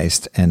Jesus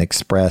Christ and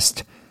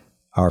expressed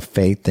our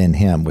faith in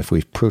him, if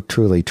we've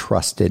truly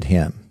trusted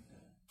him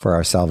for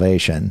our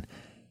salvation,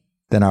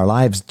 then our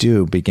lives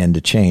do begin to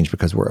change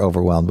because we're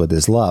overwhelmed with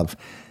his love.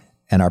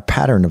 And our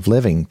pattern of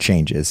living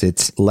changes.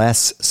 It's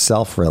less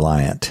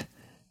self-reliant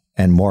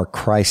and more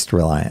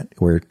Christ-reliant.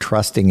 We're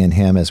trusting in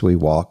him as we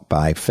walk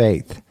by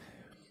faith.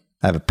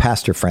 I have a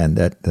pastor friend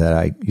that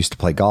I used to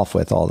play golf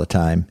with all the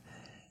time.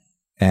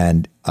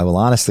 And I will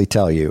honestly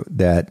tell you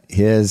that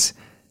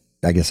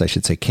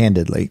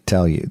candidly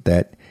tell you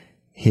that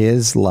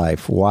his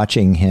life,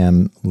 watching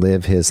him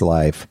live his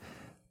life,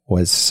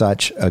 was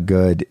such a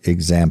good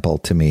example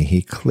to me.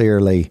 He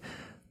clearly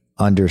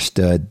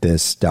understood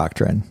this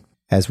doctrine.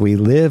 As we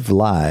live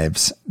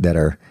lives that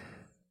are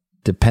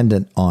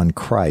dependent on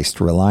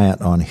Christ,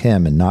 reliant on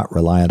him and not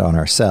reliant on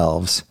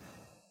ourselves,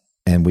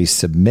 and we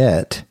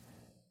submit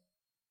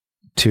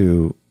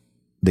to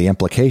the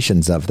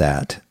implications of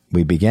that,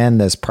 we begin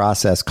this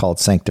process called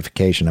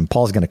sanctification. And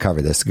Paul's going to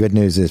cover this. The good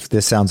news is,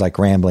 this sounds like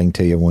rambling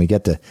to you, when we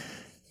get to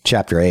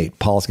chapter 8,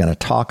 Paul's going to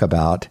talk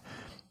about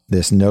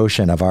this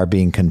notion of our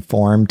being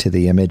conformed to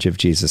the image of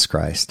Jesus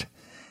Christ.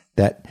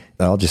 That,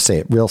 I'll just say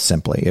it real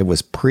simply, it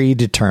was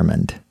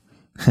predetermined.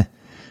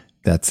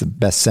 That's the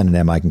best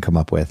synonym I can come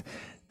up with.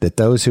 That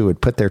those who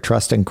would put their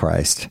trust in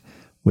Christ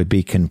would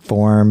be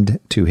conformed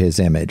to his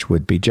image,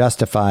 would be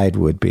justified,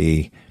 would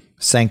be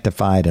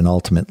sanctified, and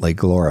ultimately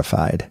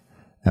glorified.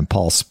 And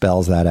Paul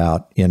spells that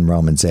out in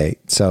Romans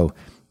 8. So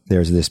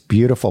there's this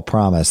beautiful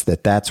promise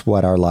that that's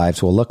what our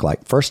lives will look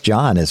like. 1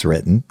 John is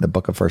written, the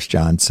book of 1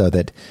 John, so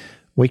that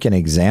we can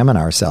examine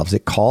ourselves.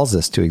 It calls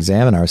us to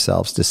examine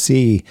ourselves to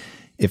see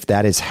if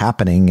that is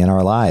happening in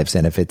our lives.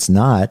 And if it's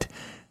not,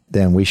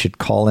 then we should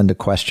call into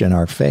question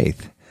our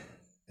faith.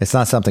 It's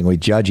not something we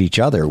judge each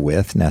other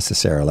with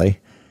necessarily,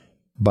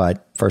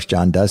 but 1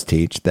 John does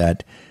teach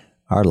that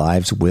our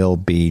lives will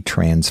be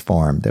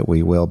transformed, that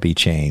we will be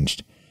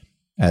changed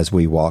as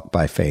we walk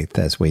by faith,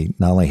 as we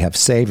not only have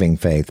saving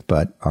faith,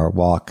 but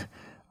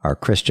our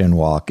Christian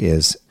walk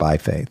is by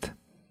faith.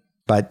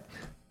 But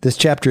this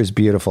chapter is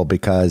beautiful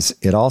because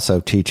it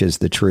also teaches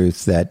the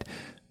truth that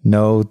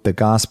the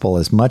gospel,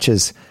 as much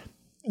as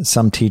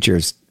some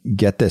teachers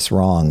get this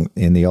wrong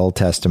in the Old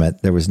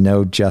Testament, there was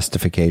no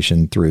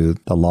justification through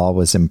the law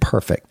was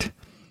imperfect.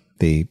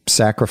 The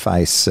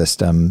sacrifice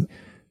system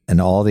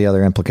and all the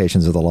other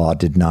implications of the law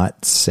did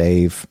not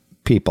save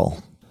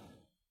people.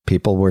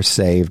 People were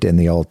saved in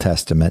the Old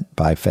Testament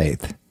by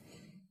faith.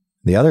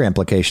 The other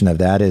implication of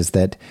that is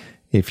that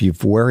if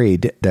you've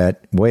worried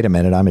that, wait a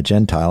minute, I'm a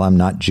Gentile, I'm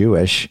not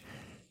Jewish,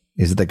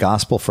 is the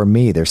gospel for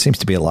me? There seems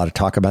to be a lot of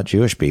talk about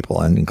Jewish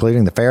people, and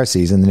including the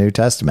Pharisees in the New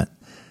Testament.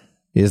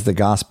 Is the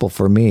gospel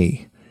for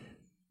me?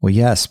 Well,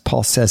 yes,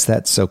 Paul says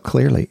that so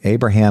clearly.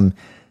 Abraham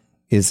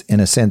is,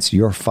 in a sense,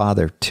 your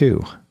father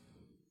too.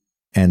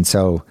 And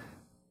so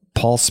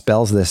Paul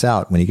spells this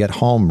out. When you get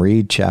home,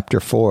 read chapter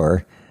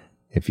 4.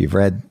 If you've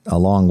read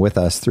along with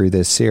us through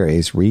this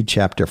series, read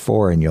chapter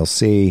 4 and you'll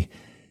see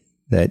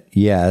that,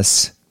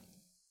 yes,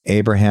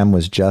 Abraham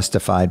was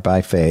justified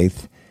by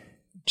faith,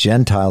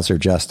 Gentiles are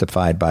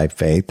justified by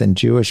faith, and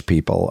Jewish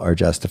people are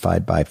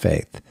justified by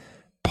faith.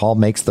 Paul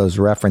makes those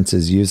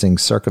references using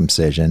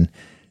circumcision,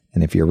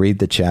 and if you read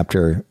the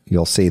chapter,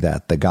 you'll see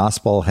that. The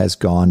gospel has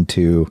gone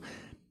to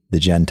the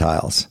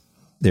Gentiles.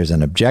 There's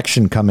an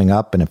objection coming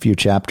up in a few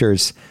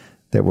chapters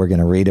that we're going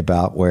to read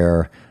about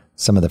where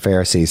some of the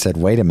Pharisees said,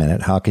 wait a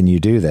minute, how can you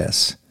do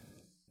this?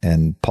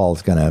 And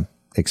Paul's going to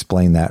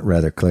explain that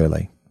rather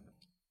clearly.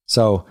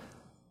 So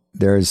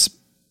there's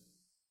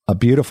a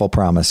beautiful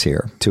promise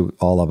here to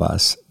all of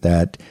us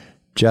that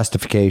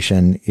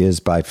justification is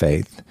by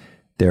faith.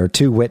 There are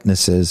two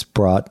witnesses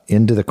brought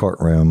into the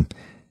courtroom,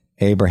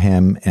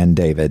 Abraham and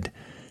David.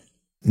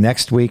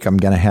 Next week, I'm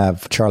going to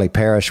have Charlie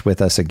Parrish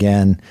with us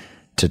again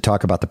to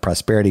talk about the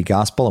prosperity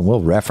gospel, and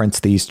we'll reference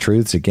these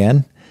truths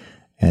again.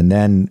 And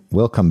then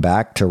we'll come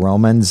back to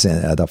Romans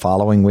the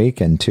following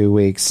week in 2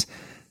 weeks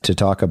to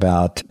talk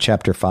about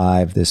chapter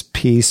 5, this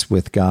peace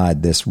with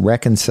God, this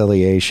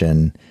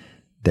reconciliation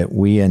that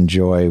we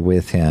enjoy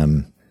with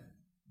him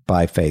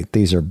by faith.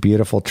 These are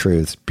beautiful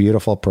truths,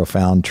 beautiful,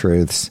 profound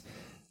truths.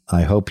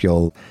 I hope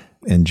you'll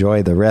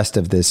enjoy the rest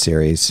of this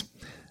series.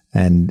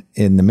 And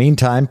in the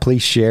meantime,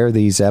 please share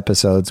these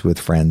episodes with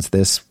friends.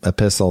 This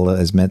epistle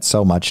has meant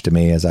so much to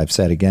me, as I've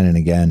said again and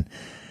again.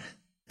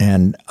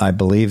 And I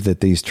believe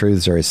that these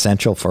truths are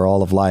essential for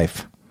all of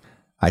life.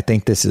 I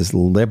think this is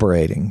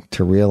liberating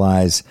to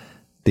realize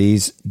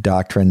these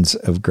doctrines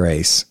of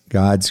grace,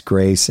 God's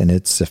grace and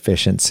its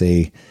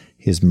sufficiency,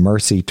 his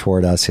mercy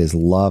toward us, his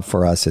love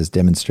for us is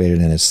demonstrated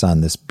in his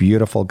Son. This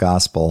beautiful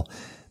gospel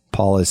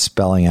Paul is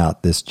spelling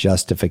out, this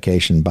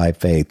justification by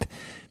faith,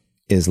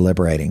 is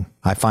liberating.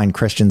 I find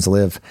Christians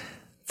live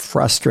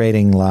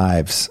frustrating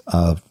lives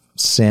of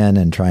sin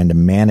and trying to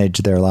manage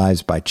their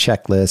lives by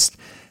checklist,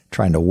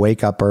 trying to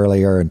wake up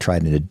earlier and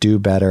trying to do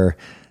better,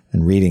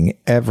 and reading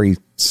every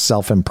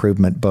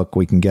self-improvement book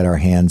we can get our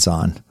hands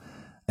on.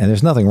 And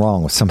there's nothing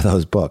wrong with some of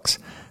those books.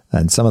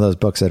 And some of those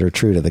books that are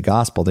true to the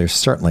gospel, there's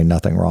certainly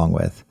nothing wrong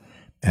with.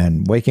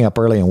 And waking up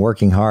early and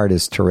working hard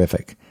is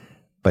terrific.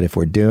 But if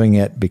we're doing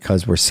it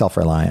because we're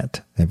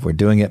self-reliant, if we're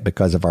doing it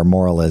because of our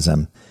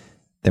moralism,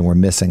 then we're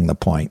missing the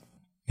point.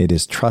 It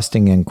is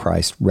trusting in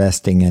Christ,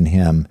 resting in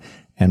him,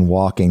 and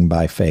walking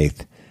by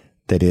faith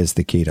that is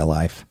the key to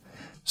life.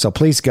 So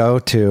please go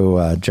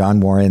to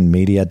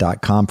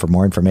johnwarrenmedia.com for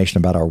more information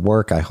about our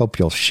work. I hope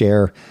you'll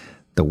share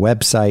the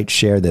website,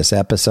 share this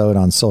episode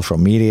on social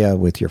media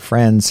with your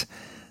friends.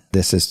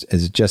 This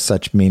is just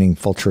such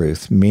meaningful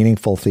truth,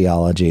 meaningful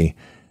theology,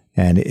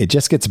 and it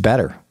just gets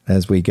better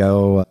as we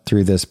go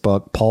through this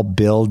book. Paul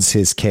builds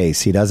his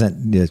case. He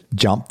doesn't just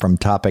jump from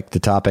topic to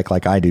topic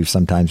like I do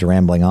sometimes,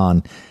 rambling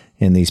on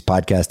in these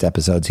podcast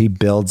episodes. He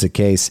builds a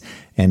case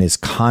and is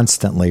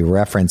constantly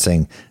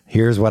referencing,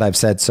 here's what I've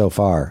said so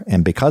far,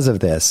 and because of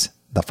this,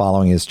 the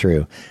following is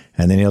true.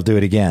 And then he'll do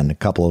it again a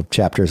couple of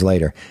chapters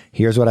later.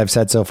 Here's what I've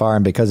said so far,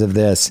 and because of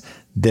this,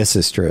 this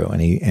is true.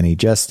 And he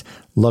just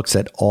looks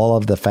at all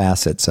of the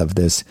facets of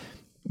this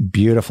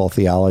beautiful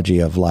theology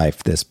of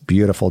life, this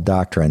beautiful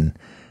doctrine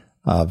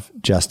of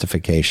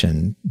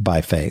justification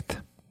by faith.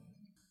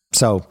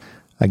 So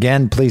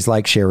again, please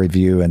like, share,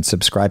 review, and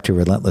subscribe to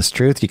Relentless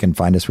Truth. You can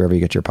find us wherever you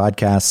get your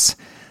podcasts.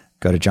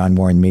 Go to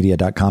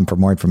johnwarrenmedia.com for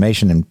more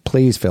information, and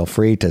please feel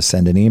free to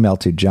send an email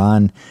to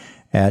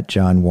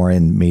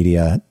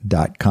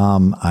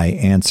john@johnwarrenmedia.com. I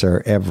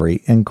answer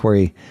every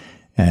inquiry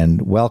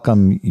and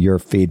welcome your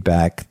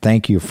feedback.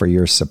 Thank you for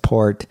your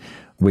support.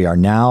 We are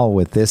now,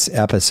 with this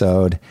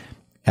episode,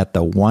 at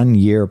the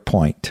 1-year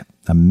point,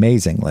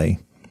 amazingly,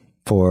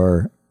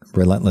 for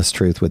Relentless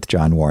Truth with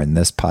John Warren,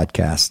 this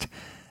podcast.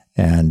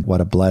 And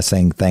what a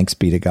blessing. Thanks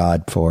be to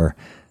God for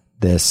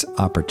this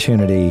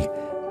opportunity.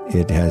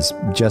 It has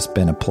just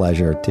been a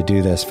pleasure to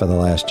do this for the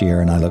last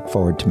year, and I look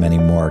forward to many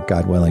more,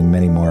 God willing,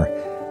 many more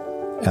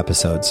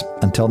episodes.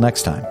 Until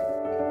next time.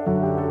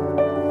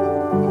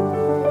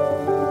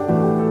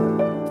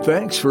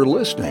 Thanks for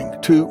listening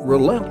to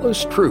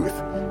Relentless Truth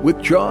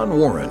with John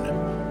Warren.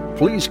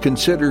 Please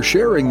consider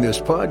sharing this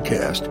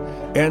podcast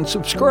and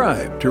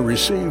subscribe to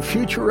receive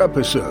future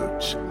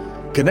episodes.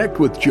 Connect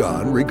with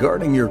John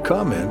regarding your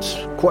comments,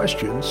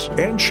 questions,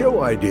 and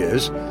show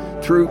ideas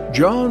through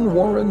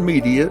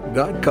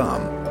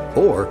johnwarrenmedia.com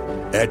or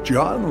at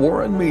John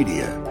Warren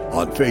Media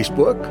on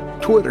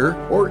Facebook, Twitter,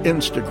 or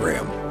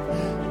Instagram.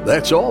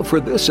 That's all for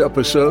this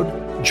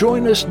episode.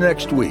 Join us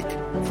next week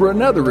for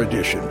another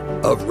edition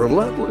of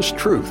Relentless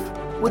Truth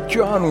with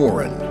John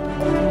Warren.